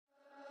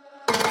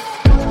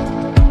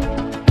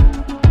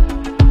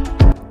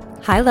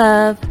Hi,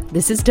 love.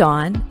 This is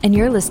Dawn, and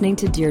you're listening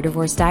to Dear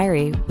Divorce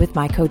Diary with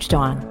my coach,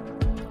 Dawn,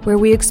 where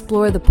we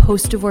explore the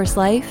post-divorce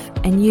life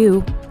and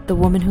you, the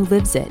woman who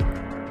lives it.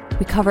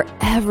 We cover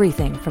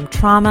everything from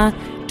trauma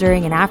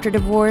during and after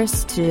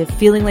divorce to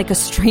feeling like a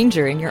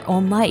stranger in your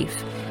own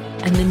life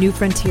and the new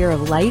frontier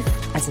of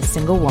life as a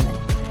single woman.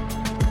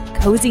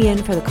 Cozy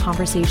in for the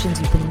conversations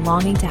you've been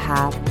longing to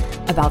have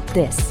about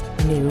this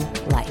new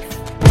life.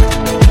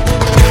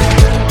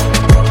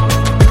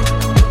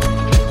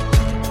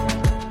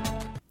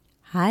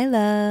 Hi,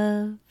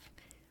 love.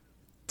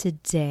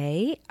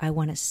 Today, I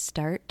want to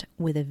start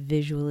with a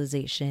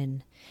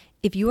visualization.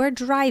 If you are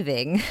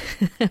driving,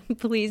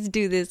 please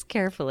do this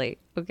carefully,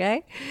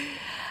 okay?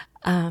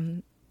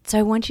 So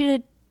I want you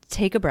to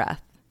take a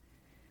breath,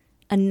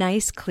 a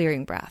nice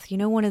clearing breath. You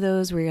know, one of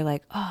those where you're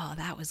like, oh,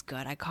 that was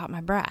good. I caught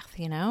my breath,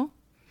 you know?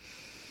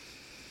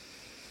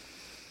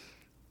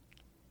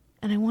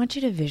 And I want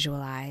you to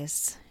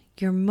visualize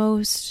your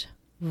most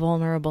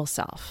vulnerable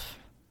self.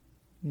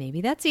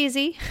 Maybe that's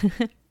easy.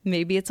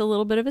 Maybe it's a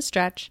little bit of a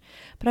stretch,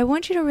 but I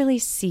want you to really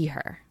see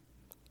her.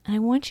 And I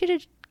want you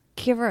to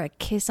give her a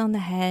kiss on the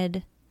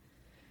head.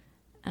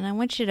 And I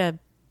want you to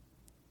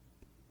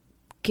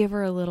give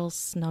her a little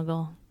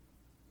snuggle.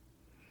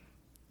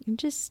 And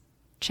just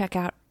check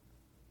out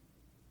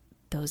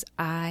those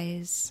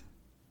eyes.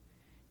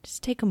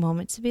 Just take a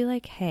moment to be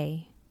like,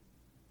 hey,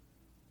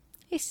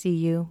 I see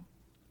you.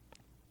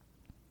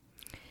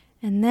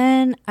 And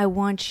then I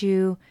want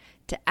you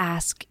to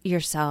ask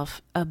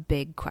yourself a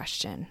big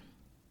question.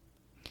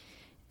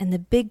 And the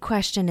big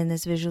question in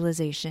this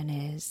visualization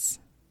is,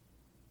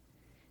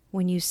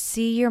 when you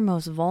see your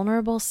most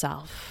vulnerable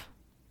self,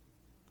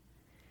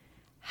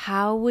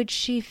 how would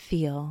she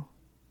feel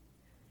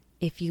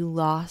if you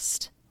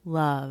lost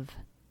love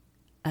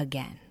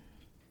again?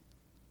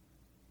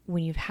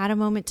 When you've had a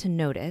moment to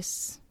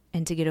notice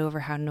and to get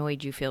over how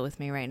annoyed you feel with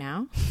me right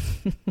now,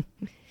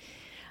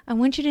 I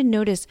want you to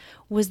notice,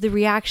 was the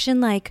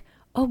reaction like,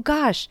 oh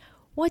gosh,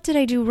 what did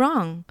I do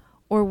wrong?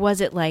 Or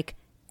was it like,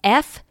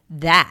 F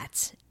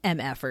that,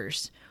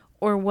 MFers?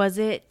 Or was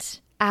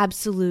it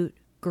absolute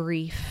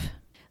grief?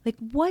 Like,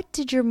 what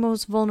did your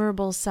most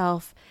vulnerable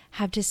self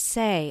have to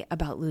say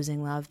about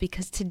losing love?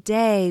 Because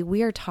today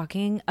we are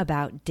talking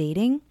about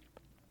dating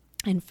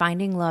and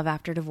finding love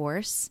after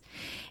divorce.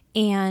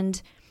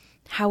 And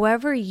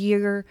however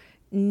your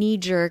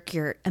knee-jerk,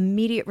 your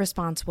immediate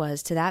response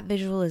was to that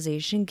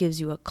visualization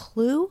gives you a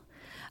clue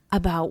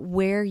about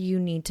where you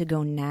need to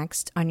go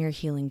next on your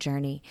healing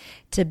journey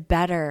to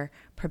better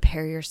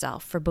prepare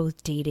yourself for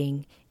both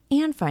dating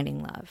and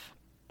finding love.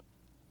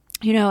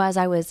 You know, as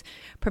I was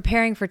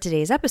preparing for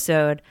today's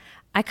episode,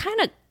 I kind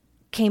of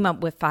came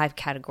up with 5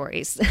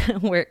 categories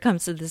where it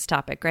comes to this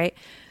topic, right?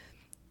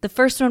 The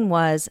first one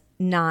was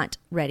not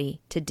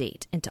ready to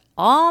date. And to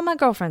all my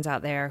girlfriends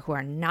out there who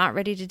are not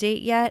ready to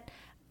date yet,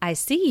 I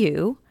see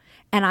you.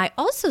 And I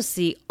also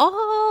see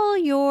all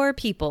your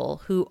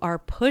people who are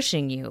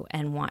pushing you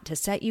and want to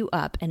set you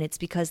up. And it's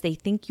because they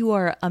think you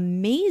are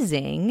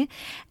amazing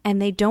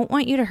and they don't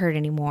want you to hurt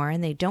anymore.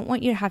 And they don't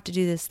want you to have to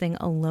do this thing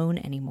alone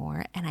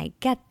anymore. And I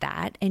get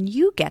that. And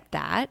you get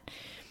that.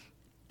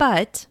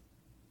 But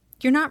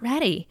you're not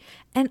ready.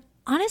 And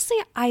honestly,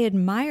 I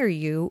admire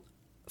you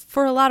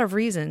for a lot of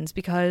reasons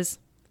because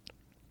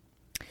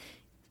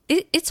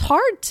it's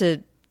hard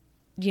to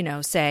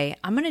say,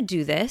 I'm going to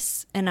do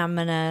this and I'm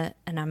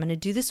going to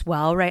do this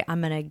well, right?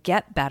 I'm going to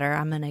get better.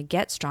 I'm going to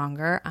get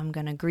stronger. I'm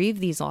going to grieve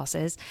these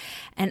losses.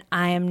 And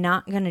I am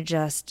not going to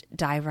just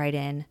dive right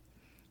in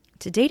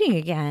to dating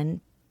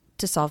again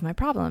to solve my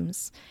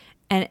problems.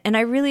 And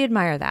I really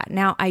admire that.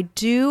 Now, I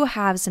do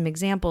have some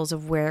examples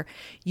of where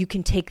you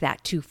can take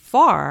that too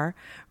far,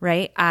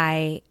 right?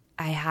 I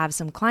have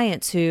some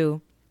clients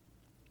who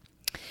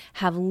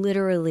have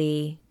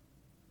literally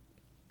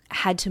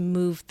had to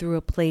move through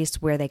a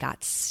place where they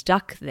got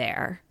stuck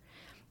there,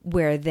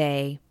 where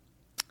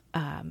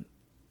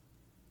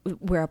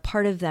where a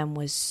part of them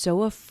was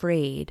so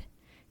afraid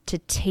to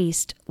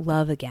taste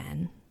love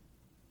again.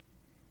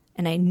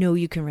 And I know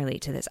you can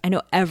relate to this. I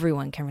know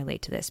everyone can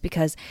relate to this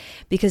because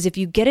if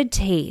you get a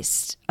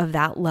taste of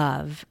that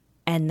love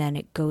and then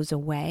it goes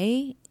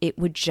away, it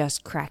would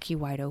just crack you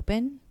wide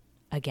open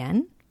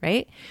again,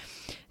 right?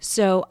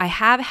 So I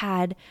have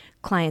had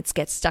clients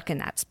get stuck in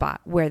that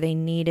spot where they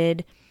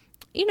needed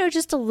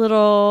just a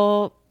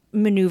little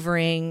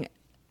maneuvering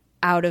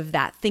out of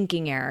that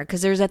thinking error,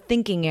 because there's a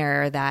thinking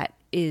error that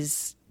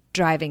is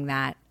driving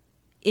that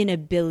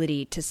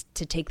inability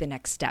to take the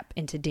next step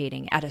into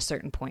dating at a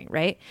certain point,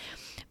 right?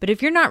 But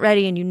if you're not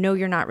ready and you know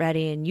you're not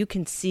ready and you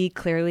can see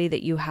clearly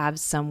that you have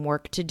some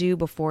work to do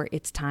before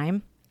it's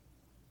time,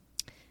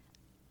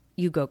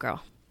 you go,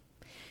 girl.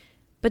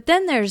 But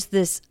then there's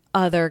this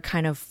other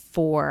kind of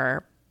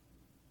 4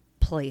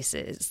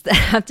 places that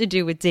have to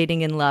do with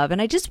dating and love.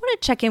 And I just want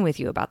to check in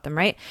with you about them,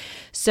 right?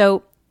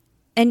 So,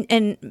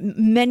 and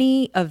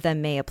many of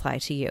them may apply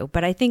to you,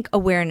 but I think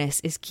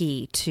awareness is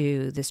key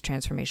to this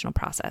transformational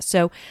process.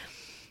 So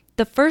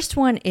the first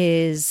one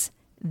is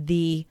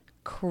the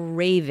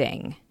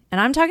craving. And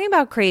I'm talking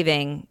about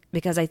craving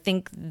because I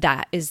think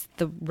that is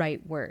the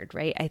right word,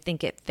 right? I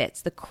think it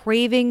fits. The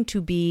craving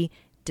to be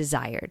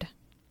desired.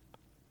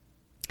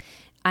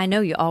 I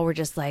know you all were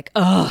just like,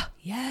 oh,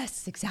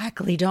 yes,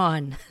 exactly,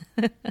 Dawn.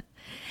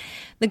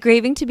 The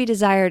craving to be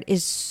desired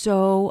is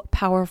so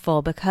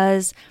powerful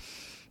because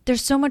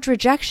there's so much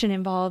rejection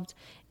involved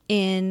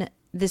in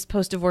this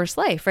post-divorce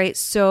life, right?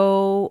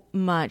 So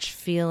much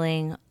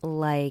feeling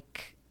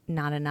like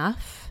not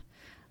enough,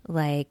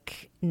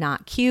 like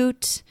not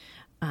cute,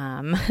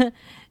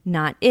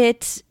 not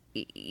it,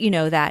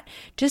 that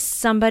just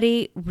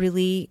somebody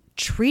really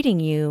treating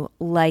you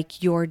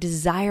like you're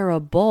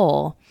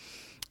desirable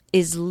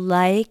is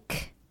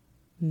like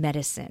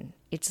medicine.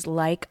 It's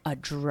like a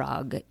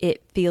drug.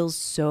 It feels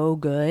so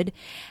good.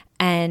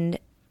 And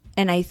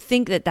I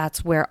think that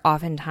that's where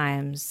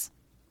oftentimes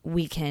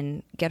we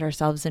can get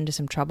ourselves into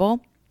some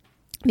trouble,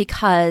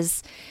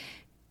 because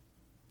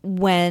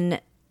when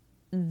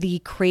the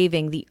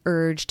craving, the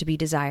urge to be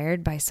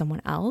desired by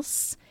someone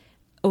else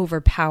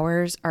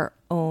overpowers our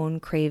own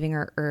craving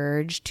or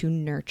urge to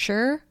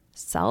nurture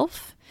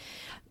self,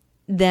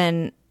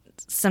 then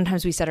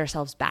sometimes we set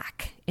ourselves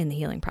back in the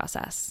healing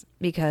process,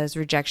 because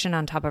rejection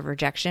on top of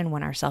rejection,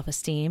 when our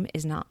self-esteem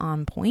is not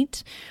on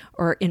point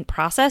or in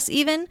process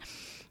even,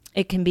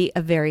 it can be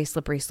a very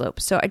slippery slope.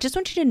 So I just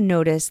want you to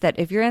notice that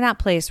if you're in that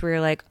place where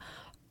you're like,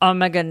 oh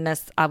my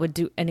goodness, I would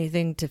do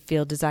anything to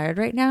feel desired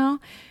right now,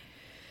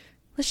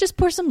 let's just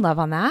pour some love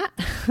on that,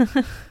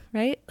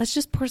 right? Let's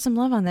just pour some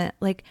love on that.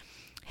 Like,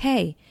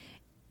 hey,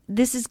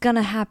 this is going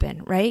to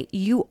happen, right?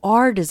 You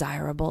are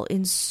desirable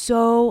in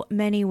so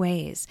many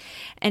ways.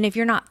 And if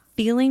you're not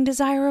feeling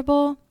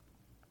desirable,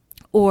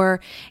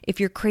 or if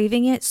you're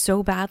craving it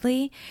so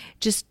badly,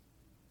 just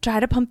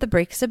try to pump the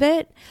brakes a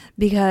bit,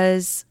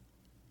 because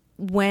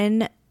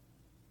when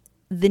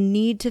the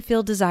need to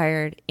feel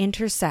desired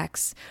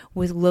intersects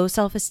with low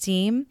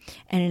self-esteem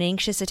and an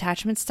anxious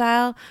attachment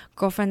style,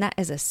 girlfriend, that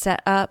is a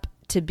setup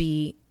to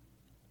be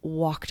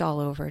walked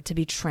all over, to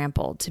be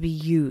trampled, to be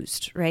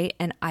used, right?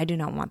 And I do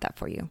not want that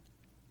for you.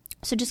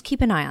 So just keep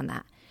an eye on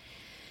that.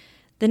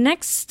 The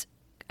next,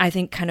 I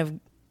think, kind of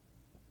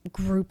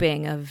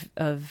grouping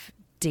of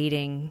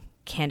dating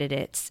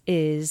candidates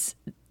is,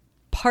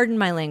 pardon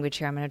my language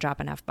here, I'm going to drop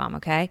an F-bomb,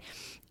 okay,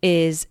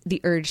 is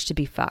the urge to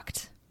be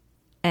fucked.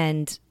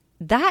 And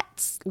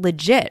that's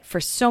legit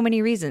for so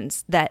many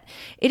reasons, that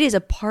it is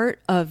a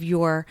part of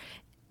your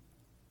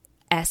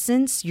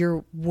essence,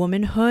 your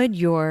womanhood,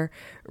 your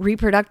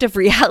reproductive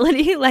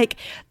reality. Like,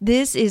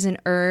 this is an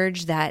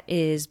urge that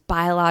is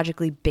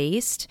biologically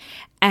based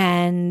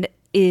and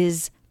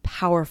is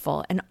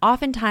powerful. And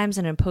oftentimes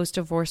in a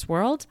post-divorce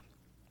world,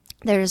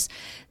 there's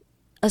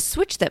a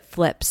switch that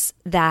flips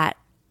that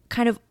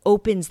kind of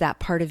opens that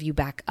part of you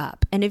back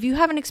up. And if you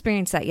haven't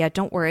experienced that yet,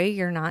 don't worry,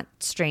 you're not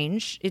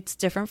strange. It's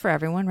different for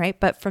everyone, right?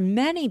 But for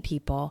many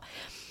people,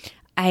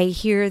 I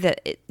hear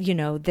that,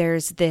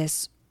 there's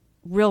this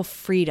real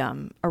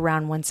freedom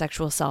around one's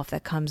sexual self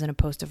that comes in a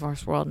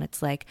post-divorce world. And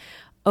it's like,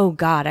 oh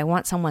God, I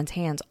want someone's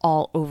hands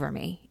all over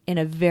me in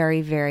a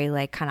very, very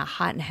like kind of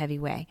hot and heavy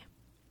way.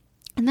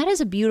 And that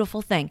is a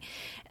beautiful thing.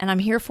 And I'm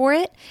here for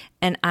it.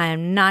 And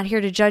I'm not here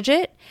to judge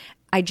it.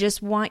 I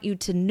just want you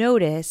to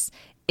notice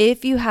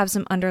if you have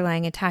some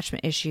underlying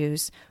attachment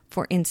issues,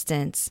 for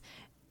instance,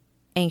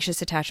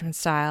 anxious attachment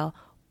style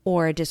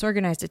or a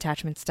disorganized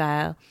attachment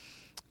style,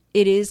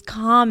 it is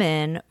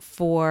common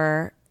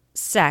for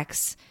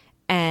sex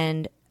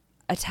and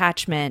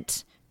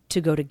attachment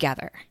to go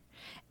together.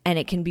 And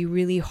it can be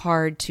really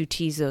hard to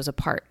tease those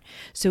apart.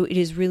 So it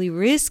is really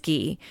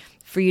risky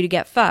for you to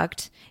get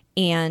fucked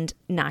and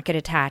not get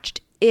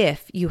attached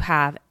if you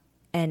have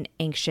an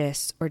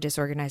anxious or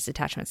disorganized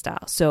attachment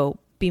style. So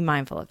be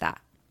mindful of that.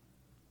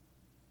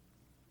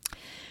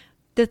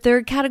 The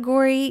third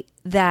category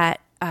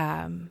that,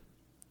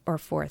 or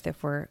fourth,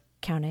 if we're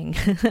counting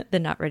the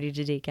not ready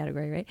to date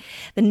category, right?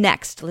 The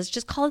next, let's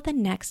just call it the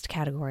next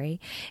category,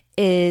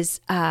 is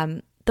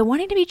the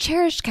wanting to be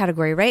cherished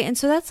category, right? And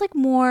so that's like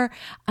more,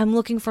 I'm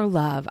looking for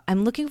love.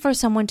 I'm looking for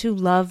someone to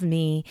love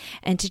me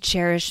and to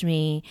cherish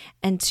me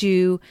and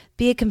to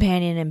be a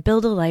companion and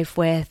build a life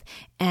with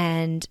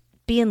and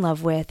be in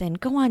love with and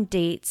go on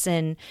dates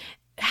and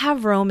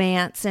have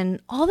romance and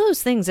all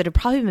those things that have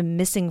probably been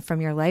missing from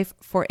your life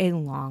for a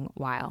long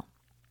while.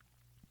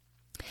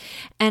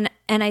 And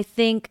I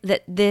think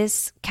that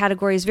this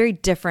category is very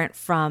different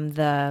from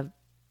the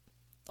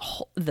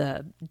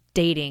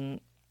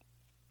dating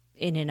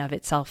in and of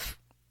itself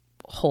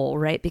whole,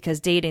 right? Because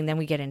dating, then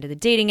we get into the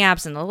dating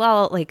apps and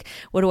like,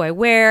 what do I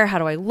wear? How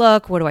do I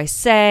look? What do I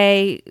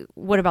say?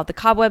 What about the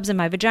cobwebs in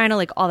my vagina?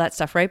 Like all that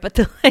stuff, right? But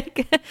the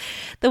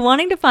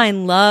wanting to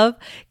find love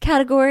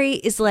category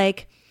is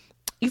like,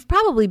 you've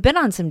probably been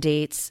on some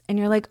dates and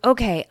you're like,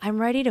 okay,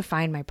 I'm ready to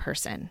find my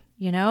person,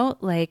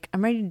 like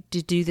I'm ready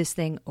to do this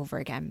thing over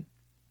again.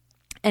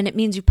 And it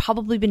means you've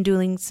probably been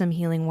doing some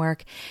healing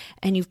work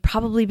and you've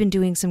probably been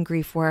doing some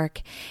grief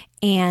work.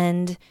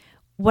 And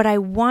what I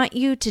want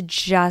you to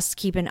just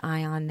keep an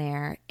eye on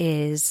there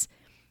is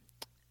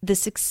the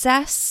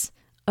success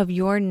of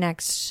your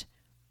next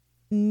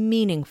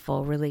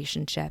meaningful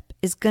relationship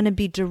is going to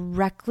be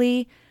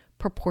directly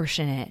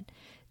proportionate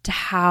to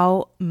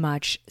how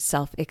much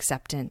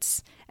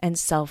self-acceptance and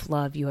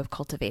self-love you have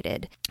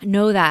cultivated.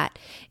 Know that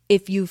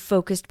if you've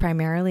focused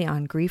primarily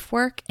on grief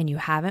work and you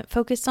haven't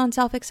focused on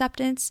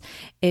self-acceptance,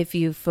 if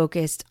you've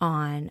focused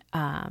on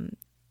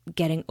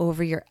getting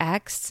over your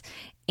ex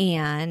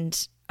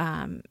and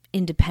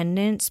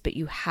independence, but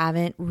you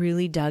haven't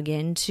really dug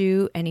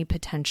into any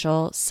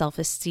potential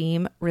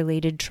self-esteem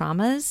related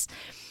traumas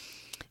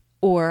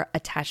or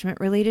attachment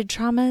related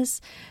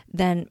traumas,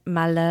 then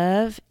my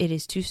love, it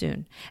is too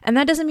soon. And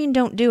that doesn't mean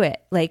don't do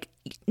it. Like,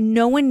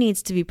 no one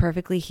needs to be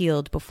perfectly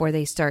healed before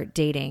they start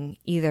dating,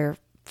 either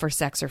for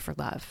sex or for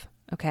love.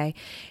 Okay.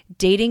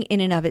 Dating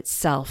in and of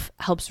itself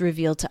helps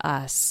reveal to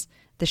us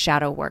the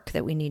shadow work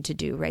that we need to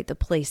do, right? The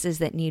places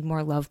that need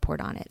more love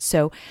poured on it.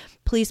 So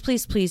please,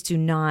 please, please do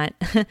not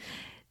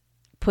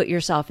put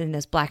yourself in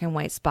this black and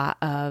white spot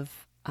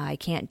of I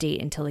can't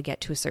date until I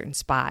get to a certain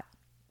spot,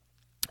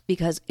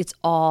 because it's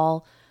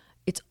all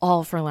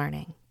for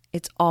learning.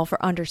 It's all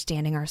for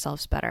understanding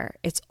ourselves better.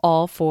 It's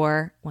all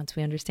for, once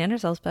we understand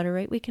ourselves better,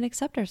 right, we can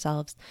accept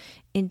ourselves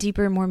in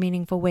deeper, more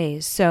meaningful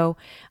ways. So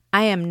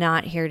I am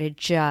not here to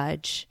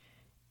judge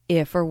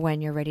if or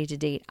when you're ready to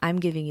date. I'm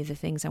giving you the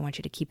things I want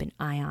you to keep an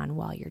eye on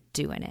while you're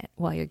doing it,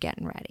 while you're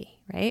getting ready,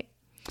 right?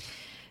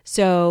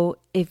 So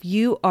if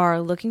you are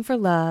looking for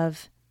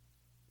love,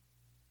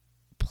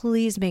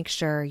 please make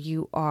sure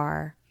you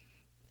are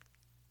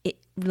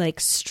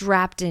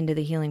strapped into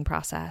the healing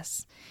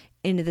process,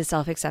 into the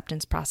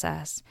self-acceptance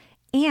process,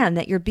 and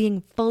that you're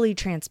being fully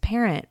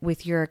transparent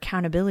with your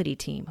accountability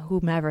team,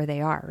 whomever they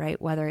are, right?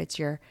 Whether it's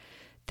your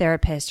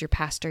therapist, your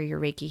pastor,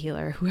 your Reiki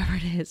healer, whoever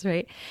it is,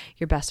 right?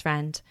 Your best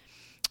friend,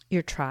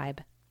 your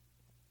tribe.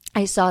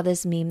 I saw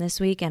this meme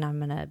this week, and I'm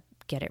going to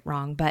get it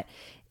wrong, but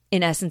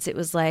in essence, it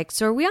was like,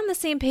 so are we on the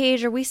same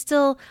page? Are we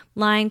still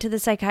lying to the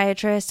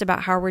psychiatrist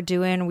about how we're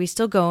doing? Are we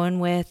still going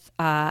with,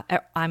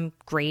 I'm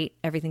great,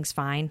 everything's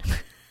fine?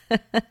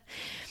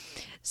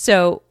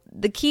 So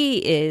the key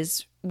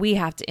is we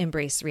have to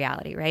embrace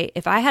reality, right?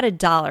 If I had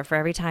 $1 for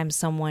every time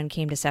someone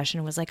came to session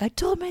and was like, I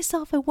told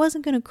myself I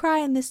wasn't going to cry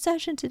in this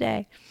session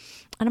today.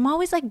 And I'm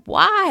always like,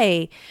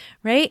 why?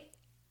 Right?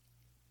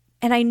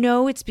 And I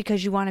know it's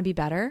because you want to be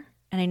better.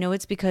 And I know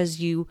it's because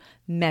you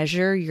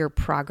measure your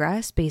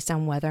progress based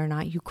on whether or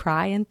not you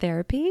cry in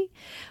therapy.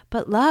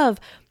 But love,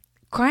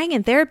 crying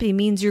in therapy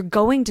means you're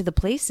going to the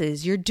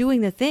places, you're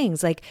doing the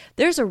things. Like,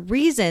 there's a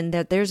reason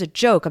that there's a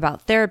joke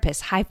about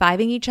therapists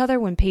high-fiving each other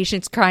when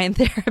patients cry in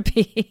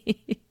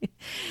therapy.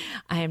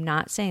 I am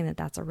not saying that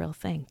that's a real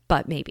thing,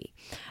 but maybe.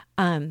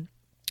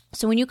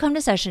 So when you come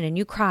to session and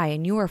you cry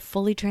and you are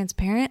fully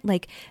transparent,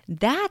 like,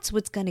 that's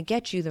what's going to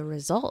get you the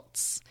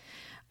results.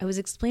 I was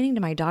explaining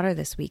to my daughter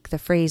this week the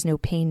phrase, no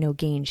pain, no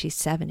gain. She's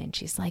 7 and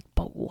she's like,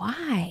 but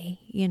why?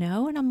 You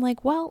know? And I'm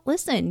like, well,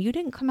 listen, you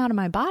didn't come out of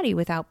my body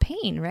without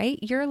pain, right?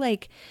 You're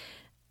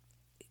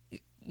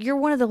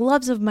one of the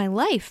loves of my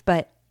life,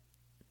 but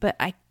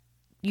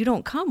you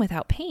don't come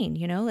without pain,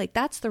 you know? Like,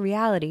 that's the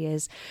reality,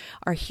 is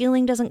our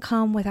healing doesn't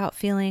come without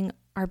feeling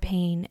our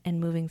pain and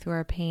moving through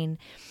our pain.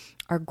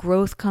 Our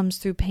growth comes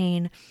through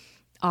pain.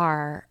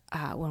 When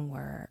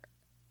we're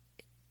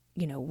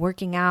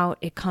working out,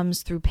 it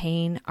comes through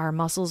pain. Our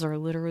muscles are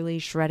literally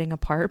shredding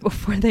apart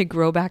before they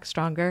grow back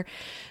stronger.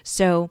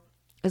 So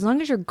as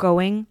long as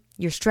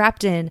you're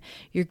strapped in,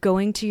 you're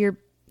going to your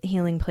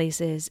healing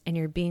places and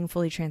you're being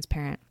fully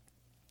transparent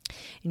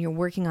and you're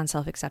working on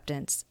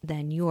self-acceptance,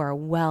 then you are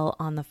well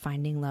on the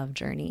finding love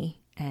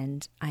journey.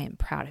 And I am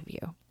proud of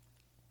you.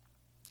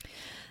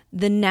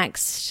 The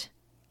next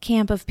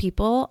camp of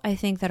people I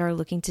think that are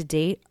looking to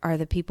date are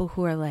the people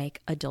who are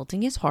like,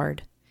 adulting is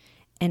hard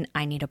and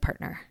I need a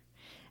partner.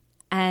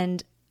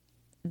 And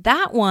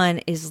that one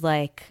is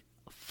like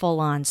full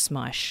on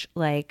smush,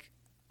 like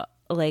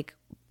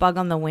bug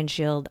on the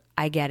windshield.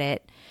 I get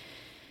it.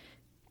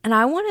 And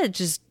I want to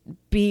just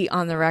be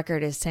on the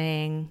record as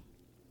saying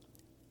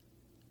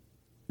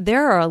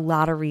there are a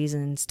lot of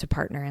reasons to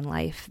partner in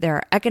life. There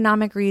are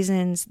economic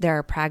reasons. There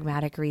are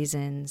pragmatic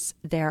reasons.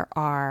 There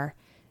are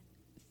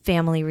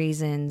family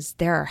reasons.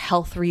 There are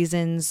health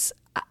reasons.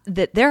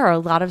 That there are a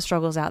lot of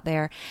struggles out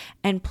there,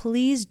 and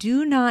please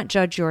do not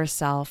judge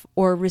yourself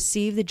or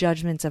receive the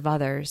judgments of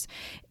others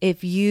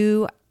if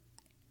you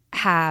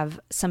have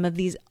some of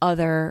these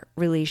other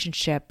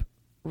relationship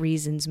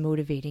reasons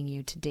motivating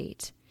you to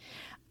date.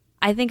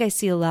 I think I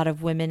see a lot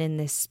of women in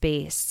this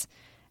space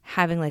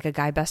having like a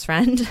guy best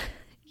friend,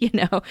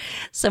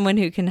 someone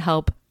who can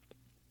help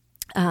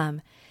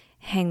hang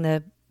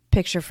the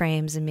picture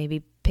frames and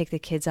maybe pick the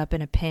kids up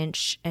in a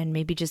pinch and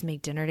maybe just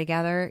make dinner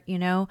together,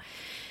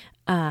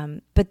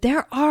 But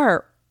there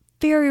are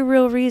very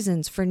real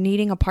reasons for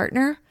needing a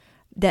partner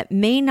that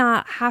may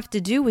not have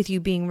to do with you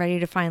being ready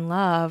to find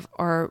love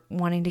or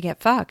wanting to get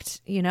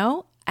fucked,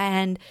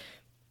 And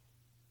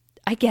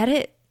I get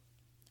it.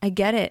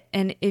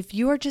 And if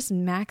you are just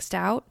maxed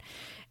out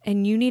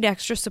and you need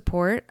extra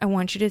support, I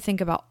want you to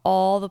think about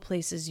all the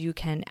places you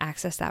can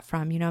access that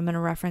from. I'm going to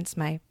reference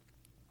my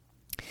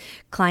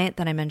client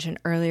that I mentioned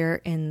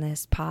earlier in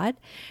this pod,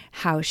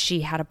 how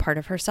she had a part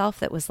of herself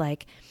that was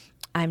like,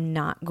 I'm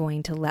not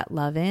going to let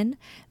love in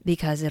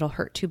because it'll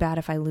hurt too bad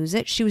if I lose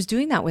it. She was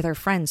doing that with her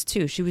friends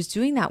too. She was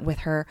doing that with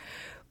her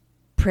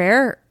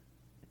prayer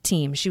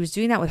team. She was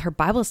doing that with her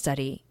Bible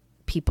study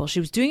people. She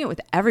was doing it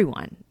with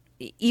everyone,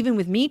 even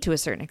with me to a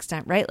certain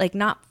extent, right? Like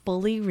not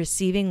fully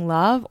receiving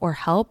love or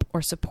help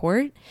or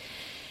support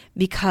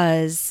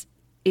because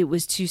it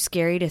was too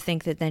scary to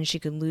think that then she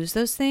could lose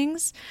those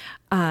things.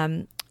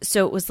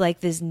 So it was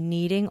like this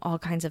needing all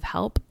kinds of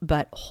help,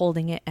 but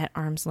holding it at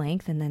arm's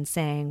length and then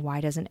saying,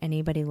 why doesn't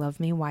anybody love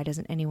me? Why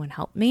doesn't anyone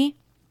help me?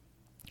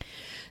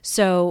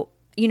 So,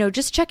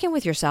 just check in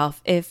with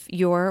yourself. If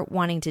you're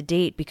wanting to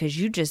date because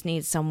you just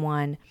need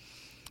someone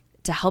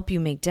to help you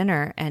make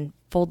dinner and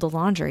fold the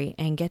laundry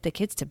and get the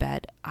kids to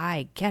bed,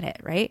 I get it,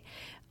 right?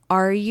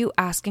 Are you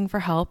asking for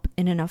help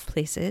in enough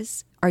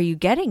places? Are you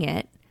getting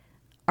it?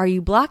 Are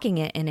you blocking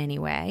it in any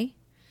way?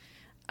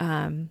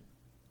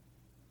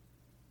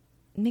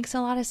 Makes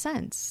a lot of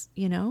sense,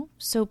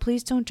 So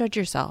please don't judge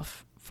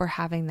yourself for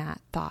having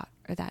that thought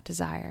or that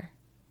desire.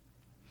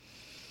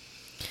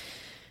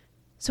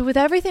 So with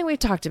everything we've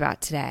talked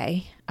about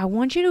today, I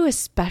want you to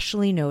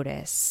especially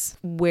notice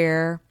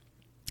where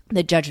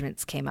the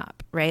judgments came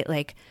up, right?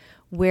 Like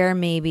where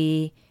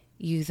maybe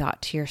you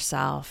thought to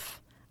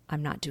yourself,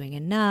 I'm not doing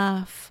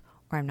enough,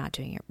 or I'm not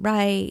doing it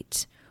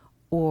right,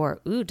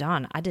 or, ooh,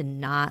 Dawn, I did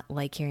not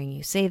like hearing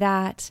you say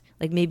that.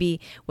 Like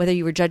maybe whether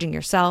you were judging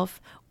yourself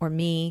or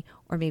me,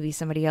 or maybe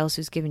somebody else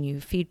who's giving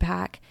you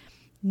feedback,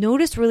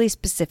 notice really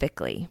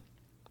specifically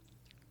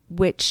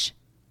which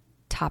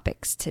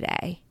topics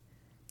today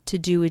to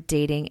do with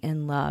dating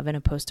and love in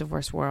a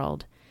post-divorce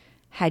world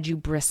had you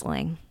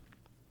bristling.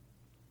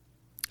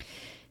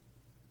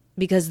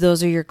 Because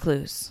those are your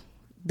clues.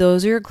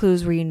 Those are your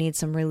clues where you need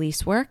some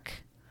release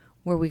work,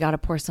 where we got to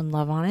pour some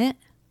love on it,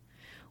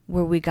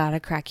 where we got to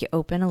crack you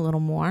open a little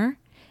more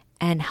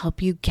and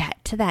help you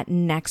get to that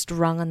next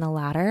rung on the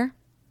ladder.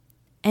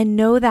 And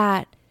know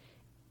that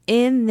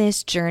in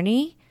this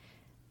journey,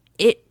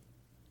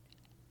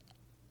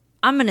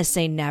 I'm going to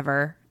say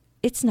never.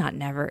 It's not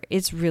never.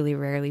 It's really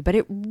rarely, but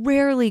it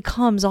rarely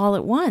comes all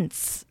at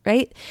once,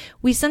 right?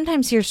 We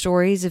sometimes hear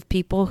stories of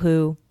people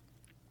who,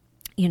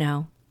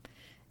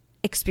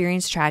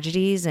 experienced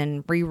tragedies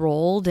and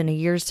re-rolled in a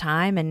year's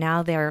time and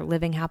now they're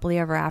living happily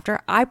ever after.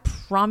 I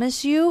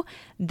promise you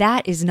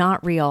that is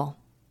not real.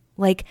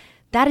 Like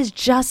that is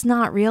just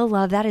not real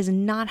love. That is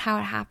not how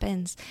it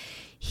happens.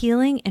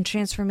 Healing and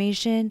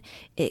transformation,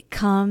 it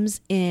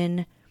comes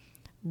in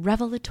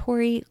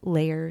revelatory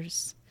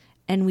layers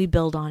and we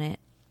build on it.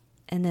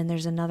 And then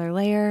there's another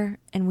layer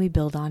and we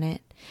build on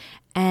it.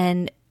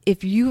 And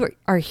if you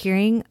are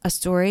hearing a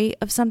story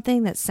of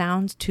something that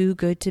sounds too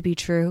good to be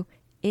true,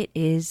 it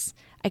is.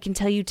 I can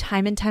tell you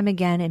time and time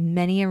again in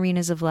many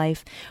arenas of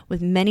life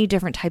with many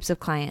different types of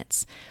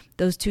clients,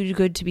 those too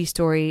good to be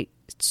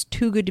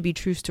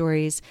true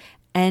stories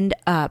end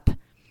up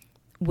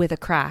with a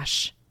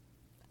crash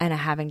and a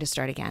having to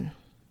start again.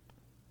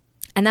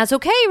 And that's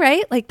okay,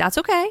 right? Like that's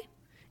okay.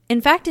 In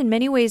fact, in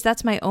many ways,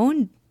 that's my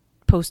own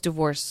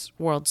post-divorce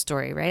world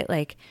story, right?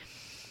 Like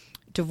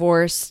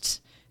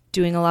divorced,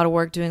 doing a lot of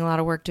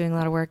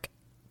work,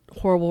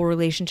 horrible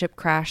relationship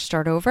crash,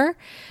 start over.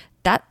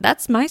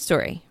 That's my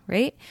story,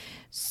 right?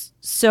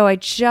 So I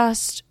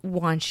just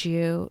want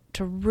you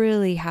to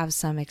really have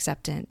some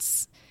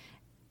acceptance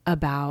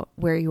about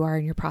where you are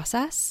in your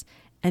process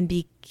and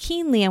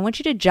I want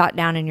you to jot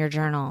down in your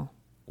journal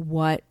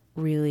what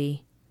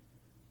really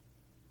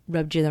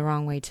rubbed you the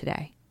wrong way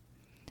today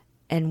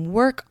and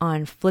work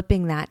on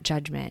flipping that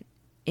judgment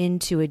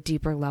into a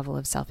deeper level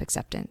of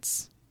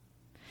self-acceptance.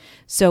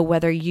 So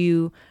whether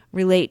you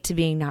relate to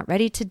being not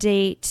ready to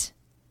date,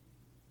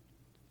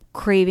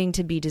 craving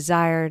to be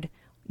desired,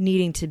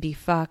 needing to be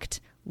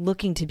fucked,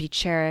 looking to be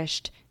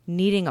cherished,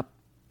 needing a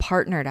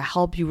partner to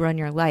help you run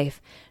your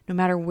life, no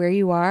matter where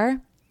you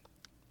are,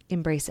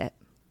 embrace it.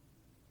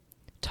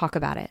 Talk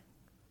about it.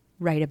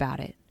 Write about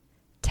it.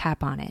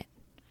 Tap on it.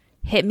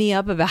 Hit me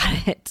up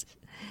about it.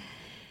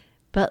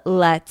 But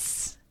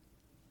let's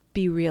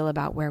be real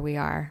about where we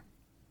are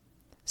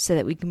so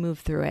that we can move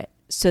through it.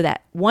 So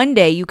that one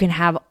day you can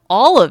have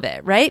all of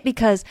it, right?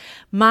 Because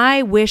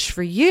my wish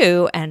for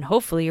you, and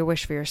hopefully your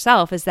wish for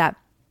yourself, is that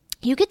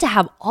you get to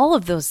have all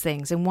of those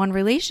things in one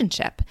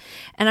relationship.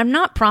 And I'm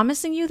not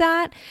promising you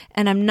that,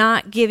 and I'm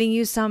not giving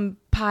you some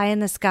pie in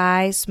the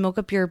sky, smoke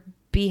up your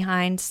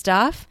behind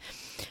stuff,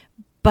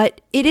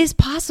 but it is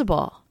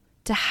possible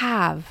to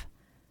have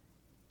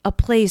a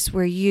place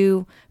where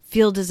you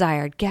feel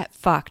desired, get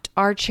fucked,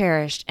 are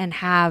cherished, and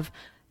have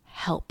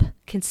help,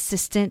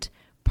 consistent,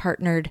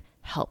 partnered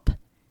help.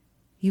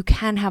 You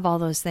can have all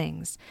those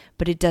things,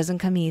 but it doesn't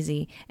come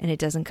easy and it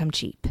doesn't come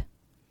cheap.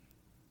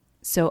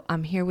 So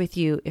I'm here with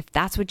you. If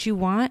that's what you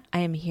want, I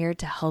am here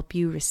to help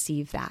you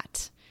receive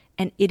that.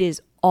 And it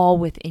is all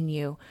within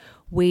you,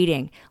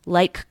 waiting.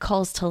 Like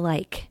calls to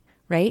like,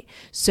 right?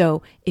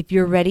 So if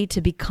you're ready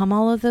to become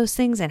all of those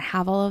things and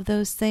have all of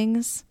those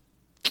things,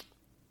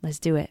 let's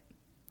do it.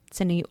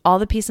 Sending you all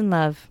the peace and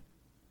love.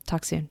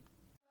 Talk soon.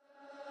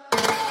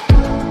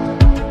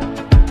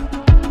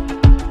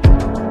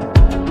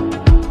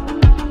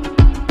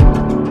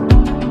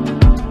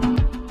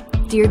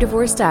 Dear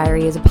Divorce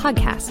Diary is a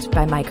podcast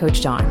by My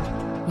Coach Dawn.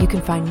 You can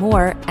find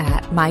more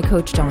at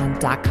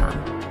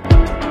mycoachdawn.com.